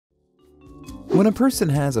When a person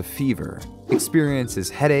has a fever, experiences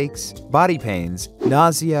headaches, body pains,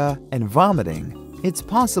 nausea, and vomiting, it's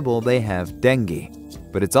possible they have dengue.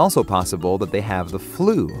 But it's also possible that they have the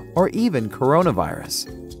flu or even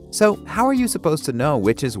coronavirus. So how are you supposed to know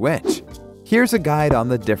which is which? Here's a guide on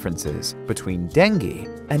the differences between dengue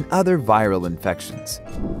and other viral infections.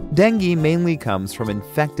 Dengue mainly comes from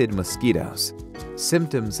infected mosquitoes.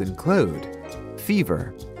 Symptoms include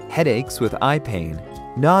fever, headaches with eye pain,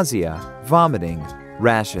 nausea, vomiting,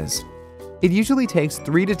 rashes. It usually takes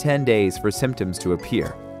 3 to 10 days for symptoms to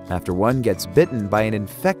appear after one gets bitten by an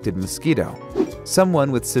infected mosquito.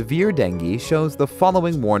 Someone with severe dengue shows the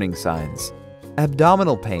following warning signs: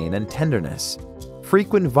 abdominal pain and tenderness,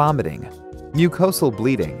 frequent vomiting, mucosal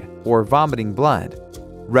bleeding or vomiting blood,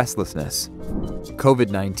 restlessness.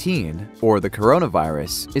 COVID-19, or the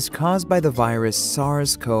coronavirus, is caused by the virus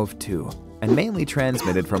SARS-CoV-2 and mainly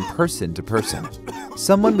transmitted from person to person.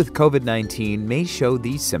 Someone with COVID-19 may show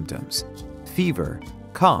these symptoms: fever,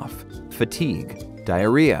 cough, fatigue,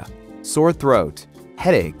 diarrhea, sore throat,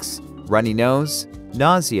 headaches, runny nose,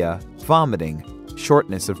 nausea, vomiting,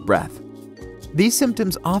 shortness of breath. These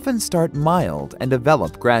symptoms often start mild and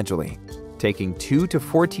develop gradually, taking 2 to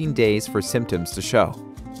 14 days for symptoms to show.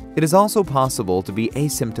 It is also possible to be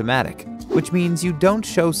asymptomatic, which means you don't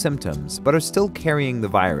show symptoms but are still carrying the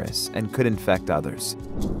virus and could infect others.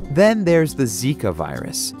 Then there's the Zika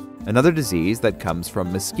virus, another disease that comes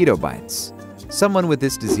from mosquito bites. Someone with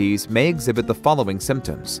this disease may exhibit the following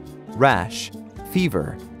symptoms: rash,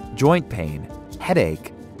 fever, joint pain,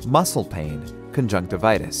 headache, muscle pain,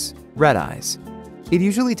 conjunctivitis, red eyes. It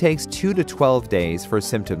usually takes 2 to 12 days for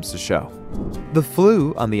symptoms to show. The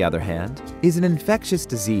flu, on the other hand, is an infectious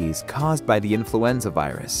disease caused by the influenza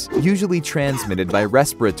virus, usually transmitted by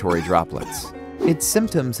respiratory droplets. Its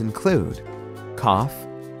symptoms include cough,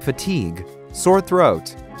 fatigue, sore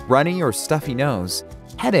throat, runny or stuffy nose,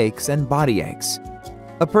 headaches, and body aches.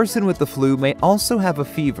 A person with the flu may also have a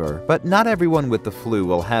fever, but not everyone with the flu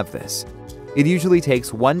will have this. It usually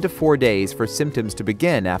takes 1 to 4 days for symptoms to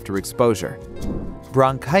begin after exposure.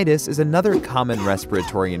 Bronchitis is another common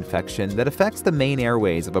respiratory infection that affects the main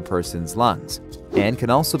airways of a person's lungs and can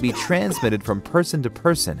also be transmitted from person to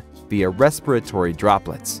person via respiratory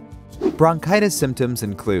droplets. Bronchitis symptoms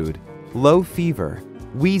include low fever,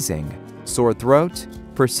 wheezing, sore throat,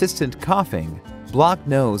 persistent coughing, blocked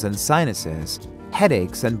nose and sinuses,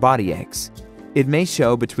 headaches, and body aches. It may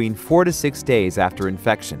show between 4 to 6 days after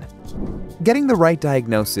infection. Getting the right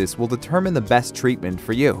diagnosis will determine the best treatment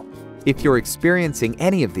for you. If you're experiencing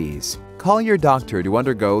any of these, call your doctor to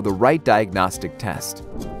undergo the right diagnostic test.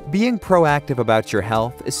 Being proactive about your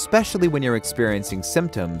health, especially when you're experiencing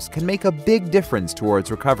symptoms, can make a big difference towards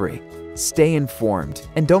recovery. Stay informed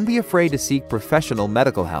and don't be afraid to seek professional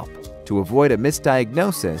medical help to avoid a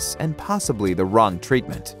misdiagnosis and possibly the wrong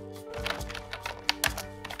treatment.